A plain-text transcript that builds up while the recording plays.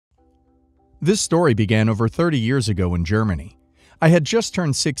This story began over 30 years ago in Germany. I had just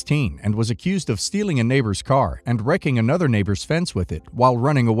turned 16 and was accused of stealing a neighbor's car and wrecking another neighbor's fence with it while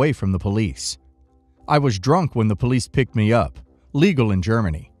running away from the police. I was drunk when the police picked me up, legal in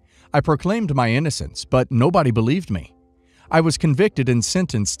Germany. I proclaimed my innocence, but nobody believed me. I was convicted and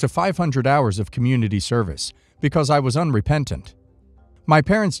sentenced to 500 hours of community service because I was unrepentant. My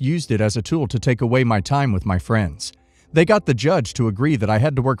parents used it as a tool to take away my time with my friends. They got the judge to agree that I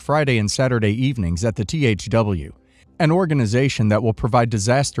had to work Friday and Saturday evenings at the THW, an organization that will provide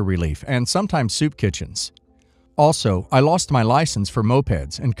disaster relief and sometimes soup kitchens. Also, I lost my license for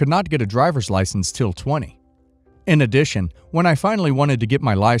mopeds and could not get a driver's license till 20. In addition, when I finally wanted to get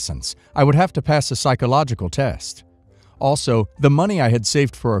my license, I would have to pass a psychological test. Also, the money I had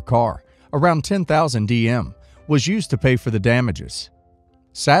saved for a car, around 10,000 DM, was used to pay for the damages.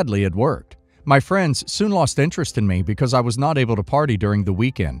 Sadly, it worked. My friends soon lost interest in me because I was not able to party during the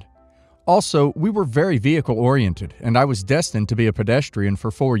weekend. Also, we were very vehicle-oriented, and I was destined to be a pedestrian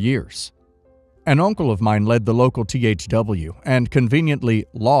for 4 years. An uncle of mine led the local THW and conveniently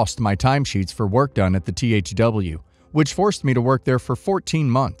lost my timesheets for work done at the THW, which forced me to work there for 14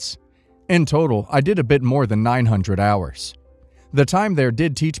 months. In total, I did a bit more than 900 hours. The time there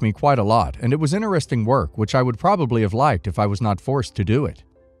did teach me quite a lot, and it was interesting work which I would probably have liked if I was not forced to do it.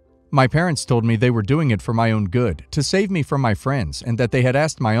 My parents told me they were doing it for my own good, to save me from my friends, and that they had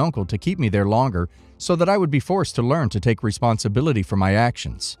asked my uncle to keep me there longer so that I would be forced to learn to take responsibility for my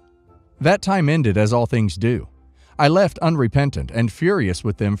actions. That time ended as all things do. I left unrepentant and furious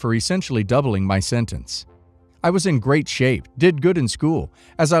with them for essentially doubling my sentence. I was in great shape, did good in school,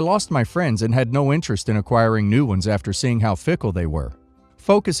 as I lost my friends and had no interest in acquiring new ones after seeing how fickle they were.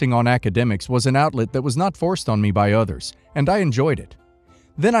 Focusing on academics was an outlet that was not forced on me by others, and I enjoyed it.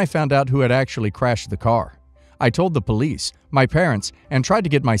 Then I found out who had actually crashed the car. I told the police, my parents, and tried to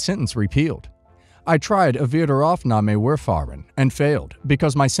get my sentence repealed. I tried a Wiederaufnahmeverfahren and failed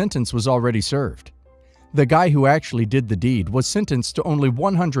because my sentence was already served. The guy who actually did the deed was sentenced to only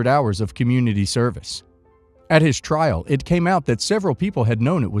 100 hours of community service. At his trial, it came out that several people had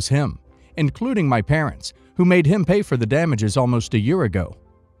known it was him, including my parents, who made him pay for the damages almost a year ago.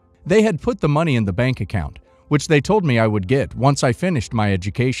 They had put the money in the bank account, which they told me I would get once I finished my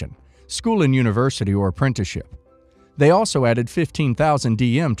education, school and university or apprenticeship. They also added 15,000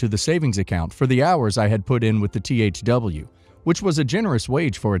 DM to the savings account for the hours I had put in with the THW, which was a generous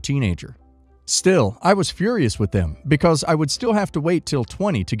wage for a teenager. Still, I was furious with them because I would still have to wait till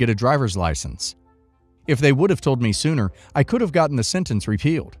 20 to get a driver's license. If they would have told me sooner, I could have gotten the sentence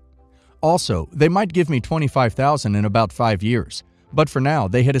repealed. Also, they might give me 25,000 in about 5 years, but for now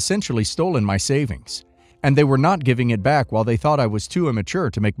they had essentially stolen my savings, and they were not giving it back while they thought I was too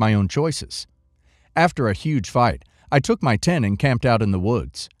immature to make my own choices. After a huge fight, I took my 10 and camped out in the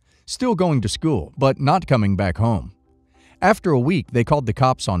woods, still going to school, but not coming back home. After a week, they called the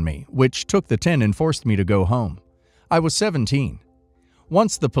cops on me, which took the 10 and forced me to go home. I was 17.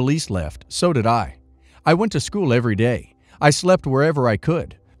 Once the police left, so did I. I went to school every day. I slept wherever I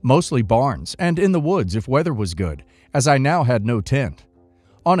could, mostly barns and in the woods if weather was good, as I now had no tent.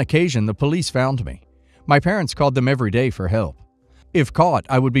 On occasion, the police found me. My parents called them every day for help. If caught,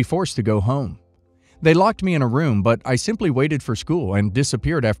 I would be forced to go home. They locked me in a room, but I simply waited for school and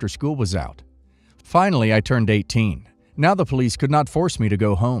disappeared after school was out. Finally, I turned 18. Now the police could not force me to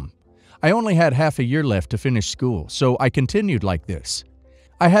go home. I only had half a year left to finish school, so I continued like this.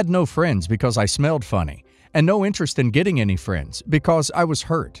 I had no friends because I smelled funny, and no interest in getting any friends because I was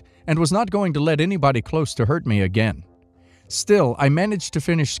hurt and was not going to let anybody close to hurt me again. Still, I managed to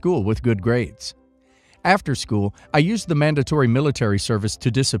finish school with good grades. After school, I used the mandatory military service to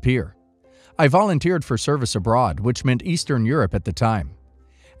disappear. I volunteered for service abroad, which meant Eastern Europe at the time.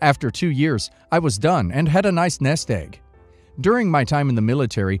 After 2 years, I was done and had a nice nest egg. During my time in the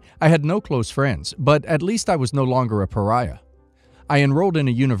military, I had no close friends, but at least I was no longer a pariah. I enrolled in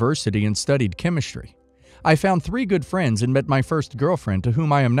a university and studied chemistry. I found 3 good friends and met my first girlfriend, to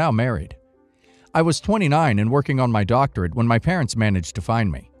whom I am now married. I was 29 and working on my doctorate when my parents managed to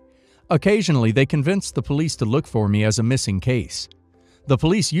find me. Occasionally, they convinced the police to look for me as a missing case. The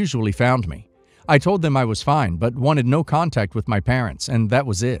police usually found me. I told them I was fine, but wanted no contact with my parents, and that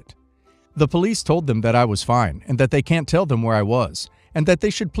was it. The police told them that I was fine, and that they can't tell them where I was, and that they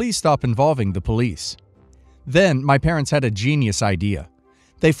should please stop involving the police. Then, my parents had a genius idea.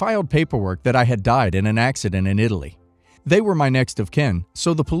 They filed paperwork that I had died in an accident in Italy. They were my next of kin,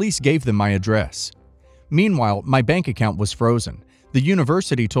 so the police gave them my address. Meanwhile, my bank account was frozen. The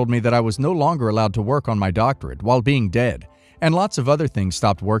university told me that I was no longer allowed to work on my doctorate while being dead, and lots of other things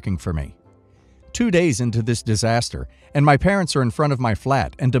stopped working for me. 2 days into this disaster, and my parents are in front of my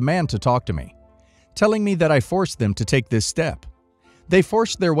flat and demand to talk to me, telling me that I forced them to take this step. They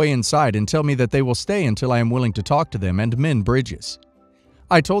forced their way inside and tell me that they will stay until I am willing to talk to them and mend bridges.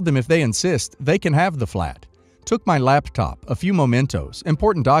 I told them if they insist, they can have the flat. Took my laptop, a few mementos,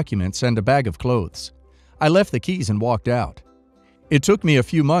 important documents, and a bag of clothes. I left the keys and walked out. It took me a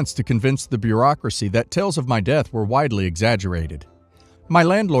few months to convince the bureaucracy that tales of my death were widely exaggerated. My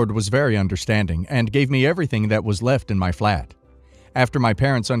landlord was very understanding and gave me everything that was left in my flat. After my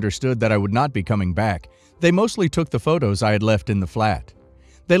parents understood that I would not be coming back, they mostly took the photos I had left in the flat.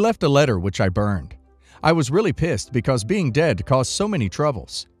 They left a letter which I burned. I was really pissed because being dead caused so many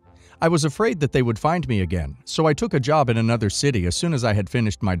troubles. I was afraid that they would find me again, so I took a job in another city as soon as I had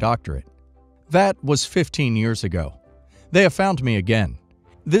finished my doctorate. That was 15 years ago. They have found me again.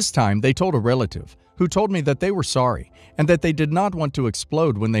 This time they told a relative, who told me that they were sorry and that they did not want to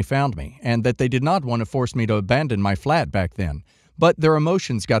explode when they found me and that they did not want to force me to abandon my flat back then, but their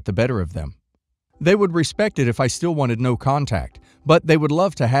emotions got the better of them. They would respect it if I still wanted no contact, but they would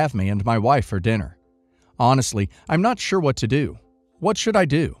love to have me and my wife for dinner. Honestly, I'm not sure what to do. What should I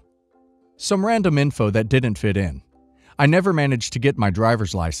do? Some random info that didn't fit in. I never managed to get my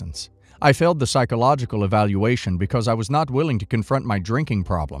driver's license. I failed the psychological evaluation because I was not willing to confront my drinking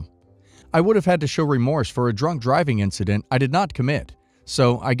problem. I would have had to show remorse for a drunk driving incident I did not commit,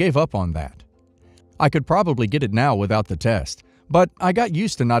 so I gave up on that. I could probably get it now without the test, but I got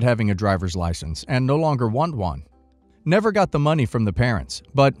used to not having a driver's license and no longer want one. Never got the money from the parents,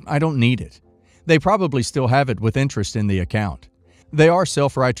 but I don't need it. They probably still have it with interest in the account. They are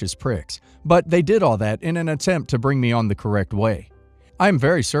self-righteous pricks, but they did all that in an attempt to bring me on the correct way. I am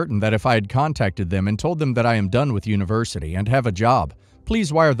very certain that if I had contacted them and told them that I am done with university and have a job,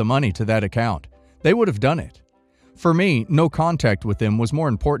 please wire the money to that account, they would have done it. For me, no contact with them was more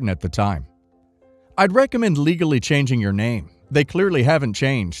important at the time. I'd recommend legally changing your name. They clearly haven't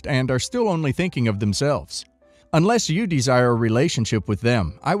changed and are still only thinking of themselves. Unless you desire a relationship with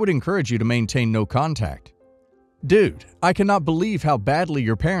them, I would encourage you to maintain no contact. Dude, I cannot believe how badly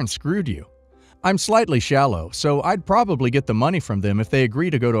your parents screwed you. I'm slightly shallow, so I'd probably get the money from them if they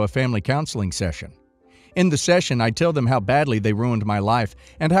agree to go to a family counseling session. In the session, I'd tell them how badly they ruined my life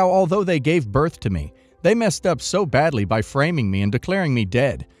and how, although they gave birth to me, they messed up so badly by framing me and declaring me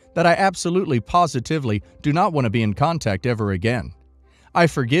dead that I absolutely positively do not want to be in contact ever again. I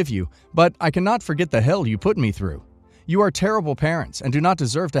forgive you, but I cannot forget the hell you put me through. You are terrible parents and do not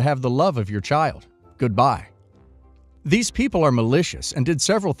deserve to have the love of your child. Goodbye. These people are malicious and did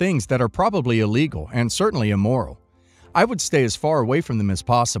several things that are probably illegal and certainly immoral. I would stay as far away from them as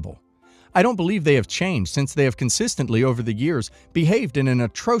possible. I don't believe they have changed since they have consistently over the years behaved in an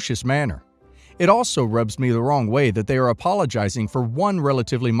atrocious manner. It also rubs me the wrong way that they are apologizing for one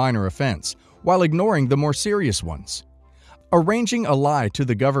relatively minor offense while ignoring the more serious ones. Arranging a lie to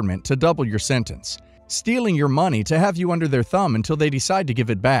the government to double your sentence, stealing your money to have you under their thumb until they decide to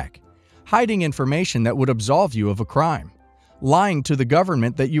give it back, hiding information that would absolve you of a crime, lying to the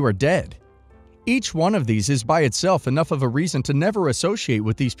government that you are dead. Each one of these is by itself enough of a reason to never associate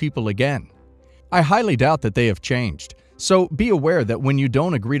with these people again. I highly doubt that they have changed, so be aware that when you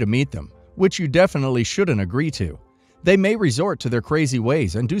don't agree to meet them, which you definitely shouldn't agree to, they may resort to their crazy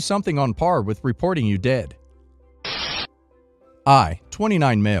ways and do something on par with reporting you dead. I,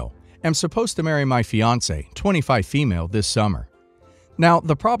 29 male, am supposed to marry my fiancée, 25 female, this summer. Now,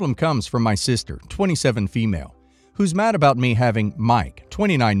 the problem comes from my sister, 27 female, who's mad about me having Mike,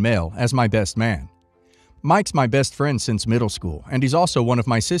 29 male, as my best man. Mike's my best friend since middle school, and he's also one of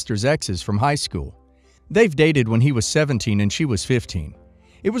my sister's exes from high school. They've dated when he was 17 and she was 15.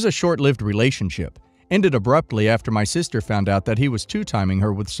 It was a short-lived relationship, ended abruptly after my sister found out that he was two-timing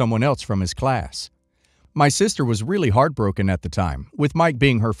her with someone else from his class. My sister was really heartbroken at the time, with Mike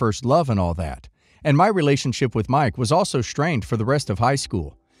being her first love and all that, and my relationship with Mike was also strained for the rest of high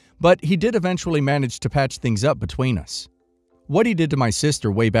school, but he did eventually manage to patch things up between us. What he did to my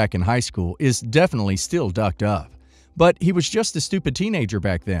sister way back in high school is definitely still ducked up, but he was just a stupid teenager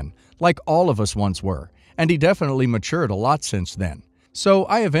back then, like all of us once were, and he definitely matured a lot since then, so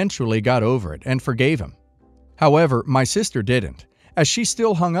I eventually got over it and forgave him. However, my sister didn't, as she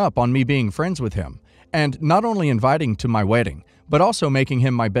still hung up on me being friends with him, and not only inviting to my wedding, but also making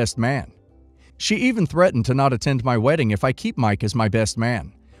him my best man. She even threatened to not attend my wedding if I keep Mike as my best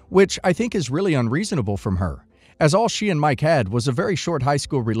man, which I think is really unreasonable from her, as all she and Mike had was a very short high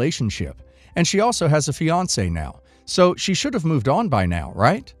school relationship, and she also has a fiancé now, so she should have moved on by now,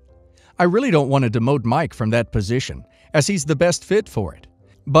 right? I really don't want to demote Mike from that position, as he's the best fit for it.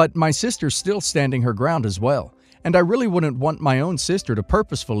 But my sister's still standing her ground as well, and I really wouldn't want my own sister to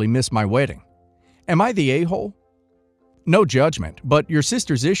purposefully miss my wedding. Am I the a-hole? No judgment, but your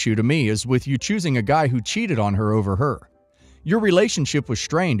sister's issue to me is with you choosing a guy who cheated on her over her. Your relationship was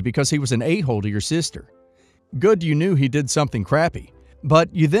strained because he was an a-hole to your sister. Good you knew he did something crappy,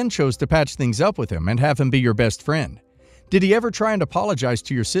 but you then chose to patch things up with him and have him be your best friend. Did he ever try and apologize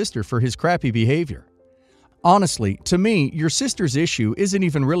to your sister for his crappy behavior? Honestly, to me, your sister's issue isn't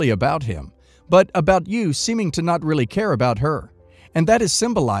even really about him, but about you seeming to not really care about her. And that is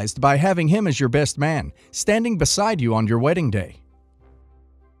symbolized by having him as your best man, standing beside you on your wedding day.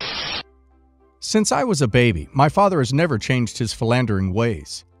 Since I was a baby, my father has never changed his philandering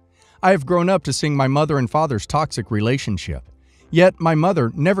ways. I have grown up to seeing my mother and father's toxic relationship. Yet my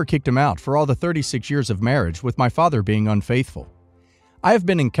mother never kicked him out for all the 36 years of marriage with my father being unfaithful. I have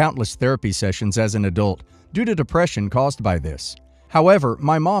been in countless therapy sessions as an adult due to depression caused by this. However,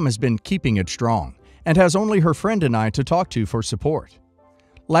 my mom has been keeping it strong and has only her friend and I to talk to for support.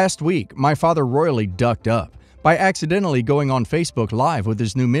 Last week, my father royally ducked up by accidentally going on Facebook Live with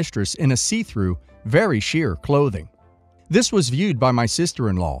his new mistress in a see-through, very sheer clothing. This was viewed by my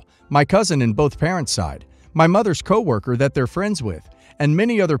sister-in-law, my cousin in both parents' side, my mother's co-worker that they're friends with, and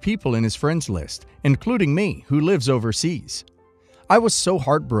many other people in his friends list, including me, who lives overseas. I was so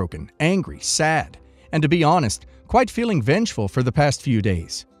heartbroken, angry, sad, and to be honest, quite feeling vengeful for the past few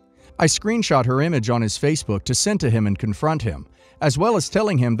days. I screenshot her image on his Facebook to send to him and confront him, as well as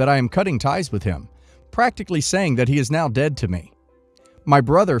telling him that I am cutting ties with him, practically saying that he is now dead to me. My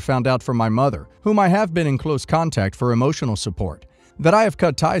brother found out from my mother, whom I have been in close contact for emotional support, that I have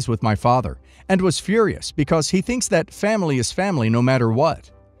cut ties with my father, and was furious because he thinks that family is family no matter what.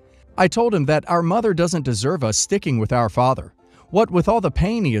 I told him that our mother doesn't deserve us sticking with our father, what with all the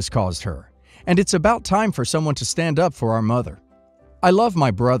pain he has caused her, and it's about time for someone to stand up for our mother. I love my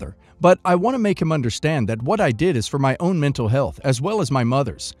brother, but I want to make him understand that what I did is for my own mental health as well as my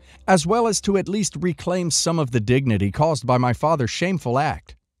mother's, as well as to at least reclaim some of the dignity caused by my father's shameful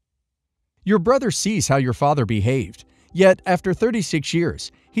act. Your brother sees how your father behaved, yet after 36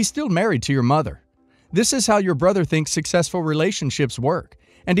 years, he's still married to your mother. This is how your brother thinks successful relationships work,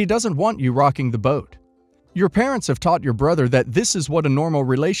 and he doesn't want you rocking the boat. Your parents have taught your brother that this is what a normal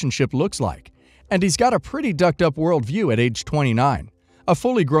relationship looks like, and he's got a pretty ducked-up worldview at age 29, a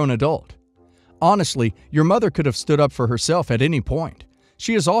fully grown adult. Honestly, your mother could have stood up for herself at any point.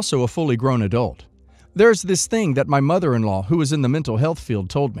 She is also a fully grown adult. There's this thing that my mother-in-law, who is in the mental health field,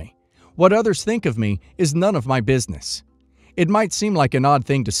 told me. What others think of me is none of my business. It might seem like an odd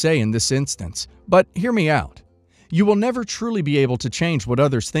thing to say in this instance, but hear me out. You will never truly be able to change what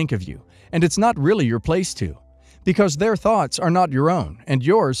others think of you, and it's not really your place to, because their thoughts are not your own, and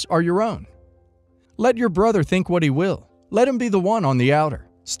yours are your own. Let your brother think what he will. Let him be the one on the outer.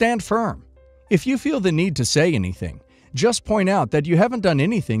 Stand firm. If you feel the need to say anything, just point out that you haven't done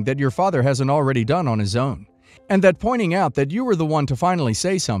anything that your father hasn't already done on his own, and that pointing out that you were the one to finally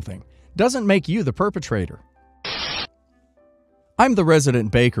say something doesn't make you the perpetrator. I'm the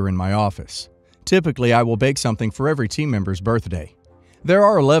resident baker in my office. Typically, I will bake something for every team member's birthday. There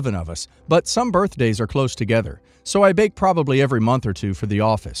are 11 of us, but some birthdays are close together, so I bake probably every month or two for the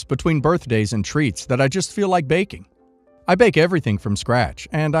office, between birthdays and treats that I just feel like baking. I bake everything from scratch,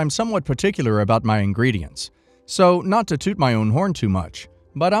 and I'm somewhat particular about my ingredients. So, not to toot my own horn too much,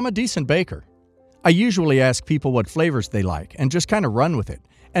 but I'm a decent baker. I usually ask people what flavors they like and just kind of run with it,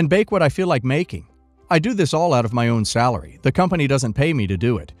 and bake what I feel like making. I do this all out of my own salary. The company doesn't pay me to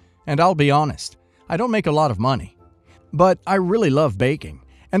do it, and I'll be honest, I don't make a lot of money. But I really love baking,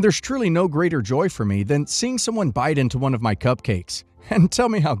 and there's truly no greater joy for me than seeing someone bite into one of my cupcakes and tell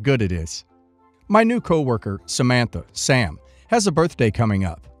me how good it is. My new coworker, Samantha, Sam, has a birthday coming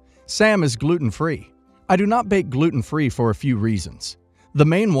up. Sam is gluten-free. I do not bake gluten-free for a few reasons. The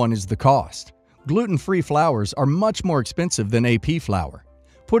main one is the cost. Gluten-free flours are much more expensive than AP flour,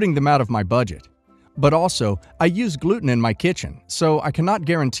 putting them out of my budget. But also, I use gluten in my kitchen, so I cannot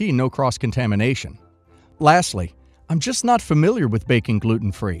guarantee no cross-contamination. Lastly, I'm just not familiar with baking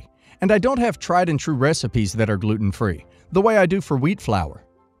gluten-free, and I don't have tried-and-true recipes that are gluten-free, the way I do for wheat flour.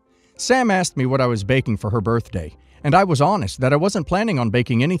 Sam asked me what I was baking for her birthday, and I was honest that I wasn't planning on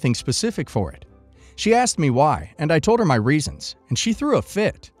baking anything specific for it. She asked me why, and I told her my reasons, and she threw a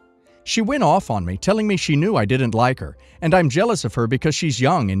fit. She went off on me, telling me she knew I didn't like her, and I'm jealous of her because she's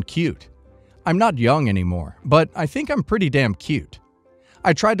young and cute. I'm not young anymore, but I think I'm pretty damn cute.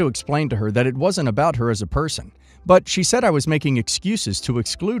 I tried to explain to her that it wasn't about her as a person, but she said I was making excuses to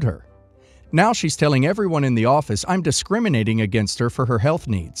exclude her. Now she's telling everyone in the office I'm discriminating against her for her health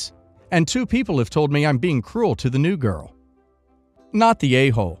needs. And 2 people have told me I'm being cruel to the new girl. Not the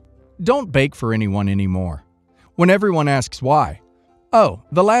a-hole. Don't bake for anyone anymore. When everyone asks why, Oh,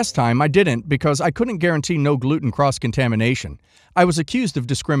 the last time I didn't because I couldn't guarantee no gluten cross-contamination. I was accused of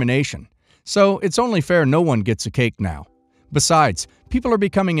discrimination. So it's only fair no one gets a cake now. Besides, people are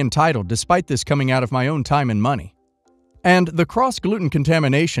becoming entitled despite this coming out of my own time and money. And the cross-gluten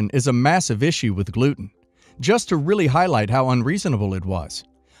contamination is a massive issue with gluten. Just to really highlight how unreasonable it was.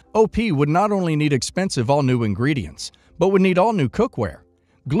 OP would not only need expensive all-new ingredients, but would need all-new cookware.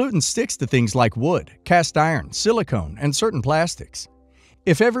 Gluten sticks to things like wood, cast iron, silicone, and certain plastics.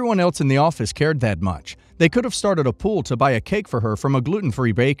 If everyone else in the office cared that much, they could have started a pool to buy a cake for her from a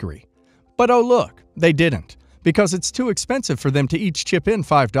gluten-free bakery. But oh look, they didn't, because it's too expensive for them to each chip in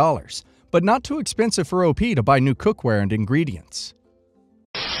 $5, but not too expensive for OP to buy new cookware and ingredients.